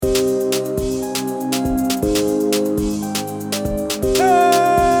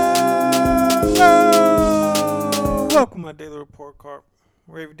my daily report card,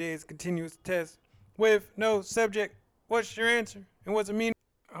 where every day is a continuous test with no subject. What's your answer? And what's it mean?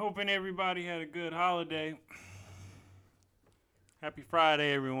 Hoping everybody had a good holiday. Happy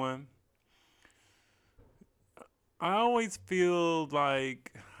Friday, everyone. I always feel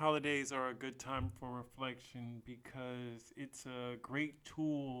like holidays are a good time for reflection because it's a great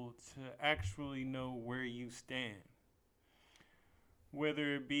tool to actually know where you stand.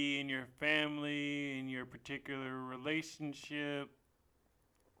 Whether it be in your family, in your particular relationship,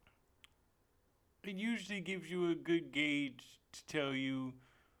 it usually gives you a good gauge to tell you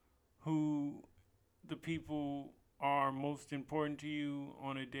who the people are most important to you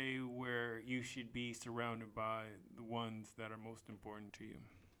on a day where you should be surrounded by the ones that are most important to you,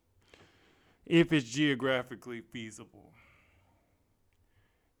 if it's geographically feasible.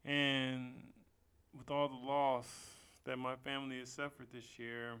 And with all the loss that my family has suffered this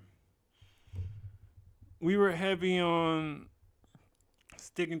year, we were heavy on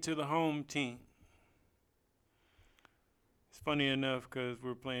sticking to the home team. It's funny enough because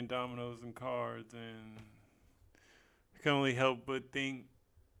we're playing dominoes and cards, and I can only help but think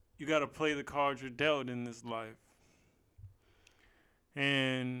you got to play the cards you're dealt in this life.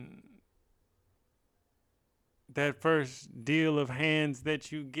 And that first deal of hands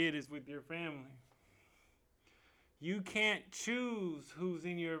that you get is with your family. You can't choose who's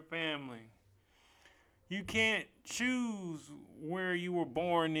in your family. You can't choose where you were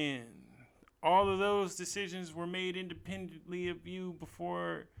born in. All of those decisions were made independently of you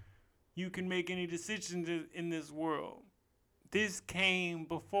before you can make any decisions in this world. This came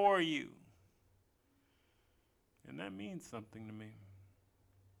before you. And that means something to me.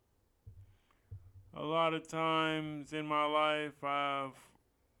 A lot of times in my life, I've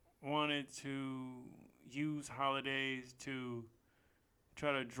wanted to use holidays to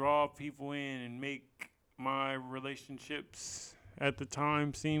try to draw people in and make my relationships at the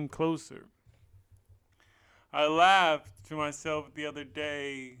time seem closer. I laughed to myself the other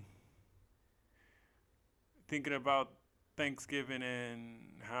day thinking about Thanksgiving and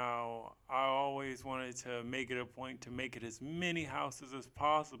how I always wanted to make it a point to make it as many houses as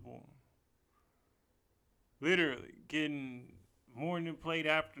possible. Literally, getting morning plate,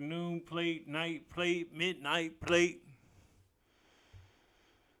 afternoon plate, night plate, midnight plate.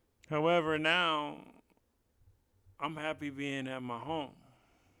 However, now I'm happy being at my home.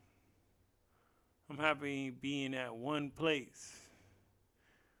 I'm happy being at one place,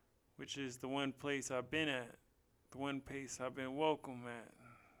 which is the one place I've been at, the one place I've been welcome at,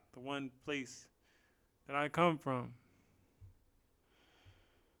 the one place that I come from.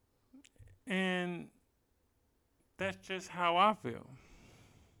 And that's just how I feel.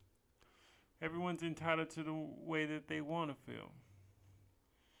 Everyone's entitled to the way that they want to feel.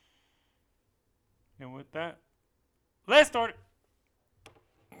 And with that, let's start it.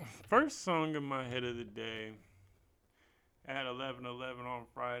 First song in my head of the day at 11:11 on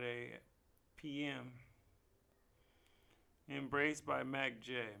Friday p.m. Embraced by Mac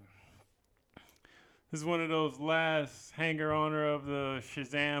J. This is one of those last hanger honor of the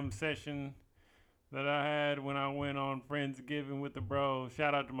Shazam session that I had when I went on Friendsgiving with the bros.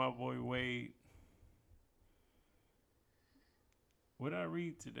 Shout out to my boy Wade. What I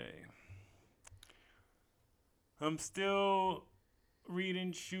read today? I'm still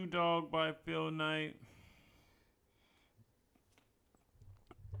reading Shoe Dog by Phil Knight.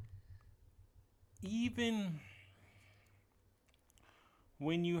 Even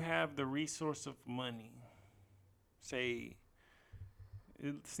when you have the resource of money, say,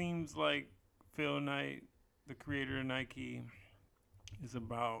 it seems like Phil Knight, the creator of Nike, is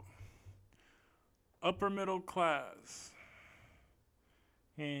about upper middle class.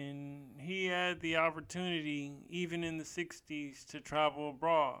 And he had the opportunity, even in the 60s, to travel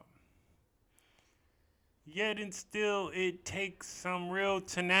abroad. Yet and still, it takes some real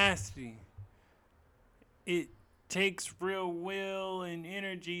tenacity. It takes real will and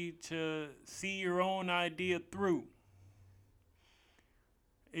energy to see your own idea through.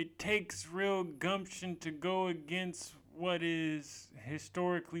 It takes real gumption to go against what is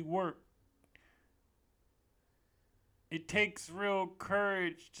historically worked. It takes real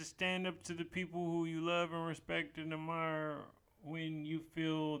courage to stand up to the people who you love and respect and admire when you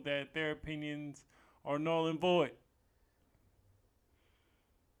feel that their opinions are null and void.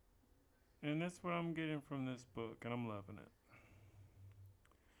 And that's what I'm getting from this book, and I'm loving it.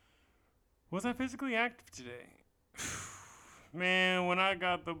 Was I physically active today? Man, when I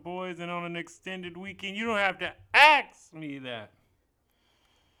got the boys and on an extended weekend, you don't have to ask me that.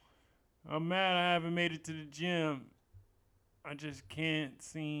 I'm mad I haven't made it to the gym. I just can't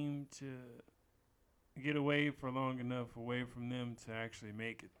seem to get away for long enough away from them to actually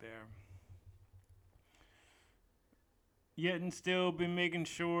make it there. Yet and still been making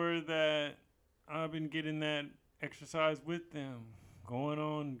sure that I've been getting that exercise with them, going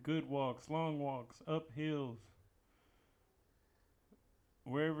on good walks, long walks, up hills.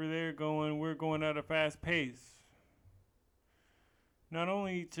 Wherever they're going, we're going at a fast pace. Not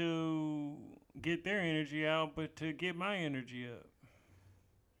only to get their energy out, but to get my energy up.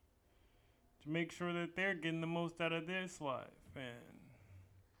 To make sure that they're getting the most out of this life. And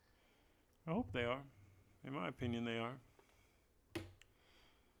I hope they are. In my opinion, they are.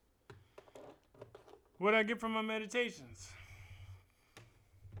 What I get from my meditations?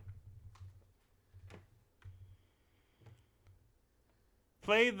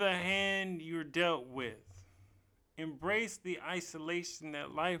 Play the hand you're dealt with. Embrace the isolation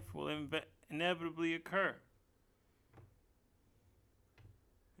that life will inevitably occur.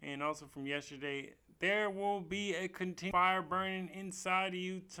 And also from yesterday, there will be a continued fire burning inside of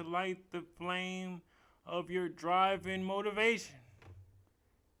you to light the flame of your drive and motivation.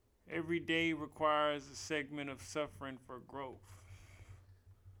 Every day requires a segment of suffering for growth.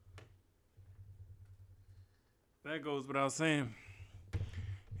 That goes without saying.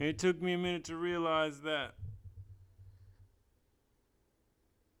 And it took me a minute to realize that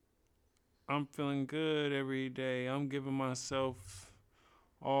I'm feeling good every day. I'm giving myself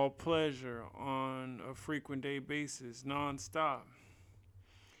all pleasure on a frequent day basis, nonstop.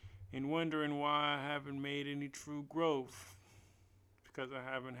 And wondering why I haven't made any true growth. Because I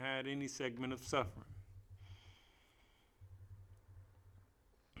haven't had any segment of suffering.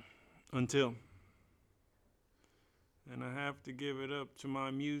 Until. And I have to give it up to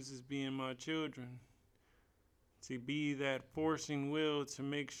my muses being my children. To be that forcing will to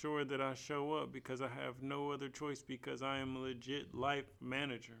make sure that I show up because I have no other choice because I am a legit life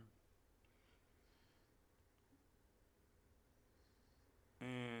manager.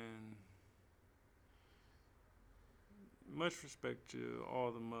 And much respect to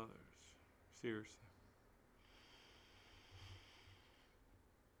all the mothers. Seriously.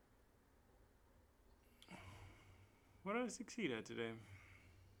 What did I succeed at today?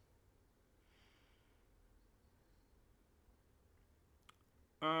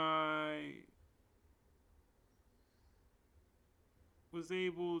 I was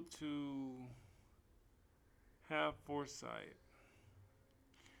able to have foresight.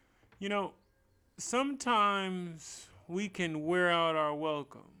 You know, sometimes we can wear out our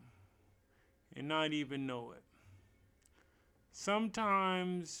welcome and not even know it.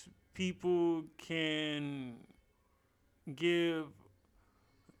 Sometimes people can give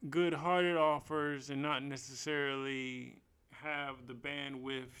good-hearted offers and not necessarily have the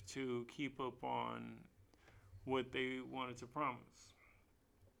bandwidth to keep up on what they wanted to promise.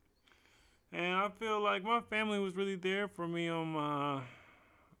 And I feel like my family was really there for me on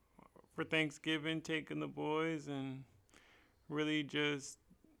for Thanksgiving, taking the boys and really just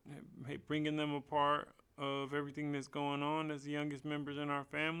bringing them a part of everything that's going on as the youngest members in our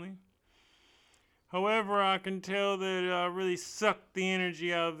family. However, I can tell that I really sucked the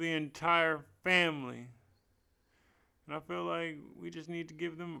energy out of the entire family. And I feel like we just need to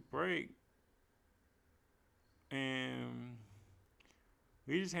give them a break. And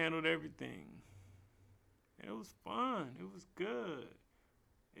we just handled everything. And it was fun. It was good.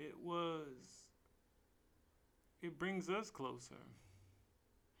 It brings us closer.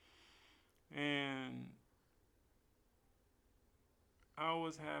 And I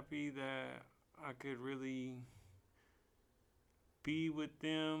was happy that I could really be with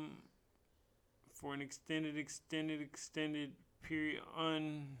them for an extended period,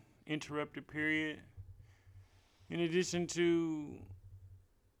 uninterrupted period. In addition to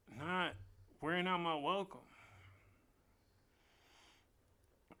not wearing out my welcome.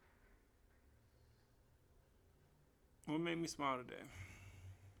 What made me smile today?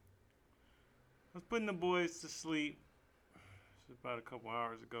 I was putting the boys to sleep. It's about a couple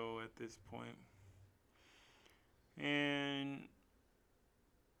hours ago at this point. And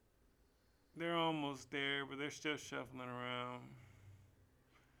they're almost there, but they're still shuffling around.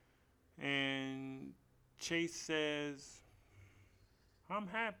 And Chase says, I'm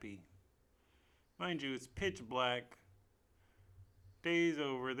happy. Mind you, it's pitch black. Day's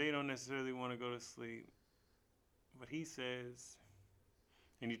over. They don't necessarily want to go to sleep. But he says,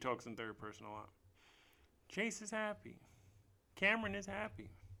 and he talks in third person a lot, Chase is happy. Cameron is happy.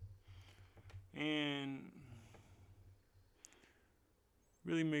 And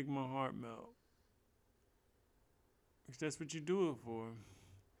really make my heart melt. Because that's what you do it for.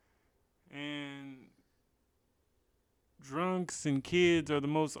 And drunks and kids are the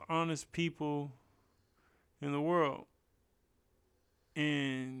most honest people in the world.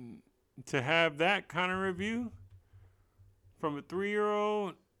 And to have that kind of review from a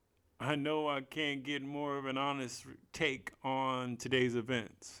 3-year-old, I know I can't get more of an honest take on today's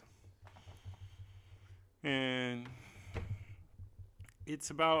events. And it's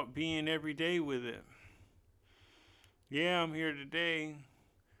about being every day with it. Yeah, I'm here today,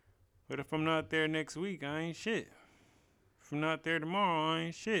 but if I'm not there next week, I ain't shit. If I'm not there tomorrow, I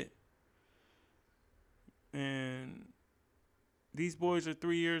ain't shit. And these boys are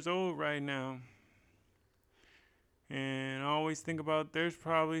 3 years old right now. And I always think about there's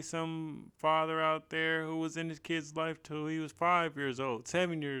probably some father out there who was in his kid's life till he was 5 years old,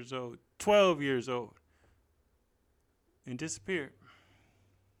 7 years old, 12 years old, and disappeared.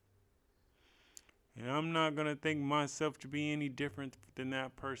 And I'm not going to think myself to be any different than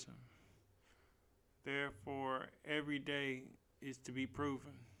that person. Therefore, every day is to be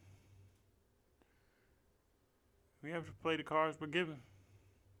proven. We have to play the cards we're given.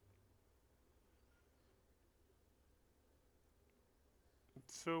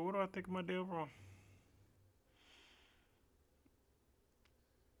 So what do I think of my day overall?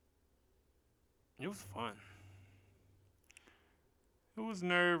 It was fun. It was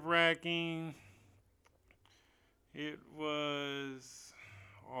nerve-wracking. It was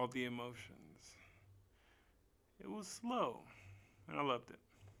all the emotions. It was slow, and I loved it.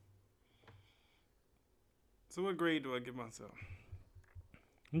 So what grade do I give myself?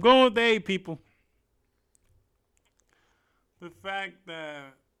 I'm going with the A, people. The fact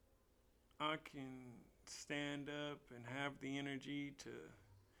that I can stand up and have the energy to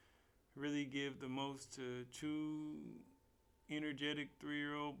really give the most to 2 energetic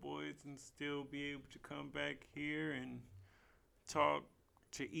 3-year-old boys and still be able to come back here and talk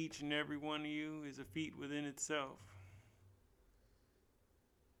to each and every one of you is a feat within itself.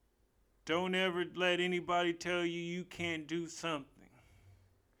 Don't ever let anybody tell you can't do something.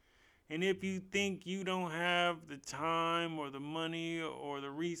 And if you think you don't have the time or the money or the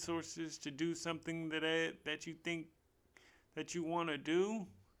resources to do something that you think that you want to do,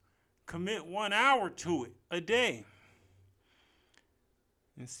 commit 1 hour to it a day.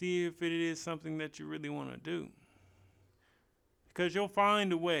 And see if it is something that you really want to do. Because you'll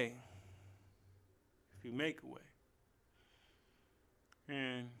find a way if you make a way.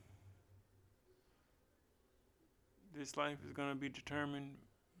 And this life is going to be determined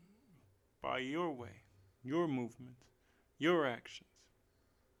by your way, your movements, your actions.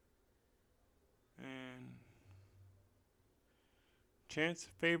 And chance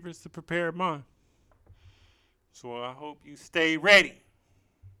favors the prepared mind. So I hope you stay ready.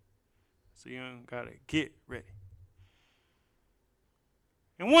 So you don't gotta get ready.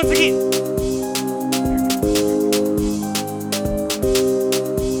 And once again,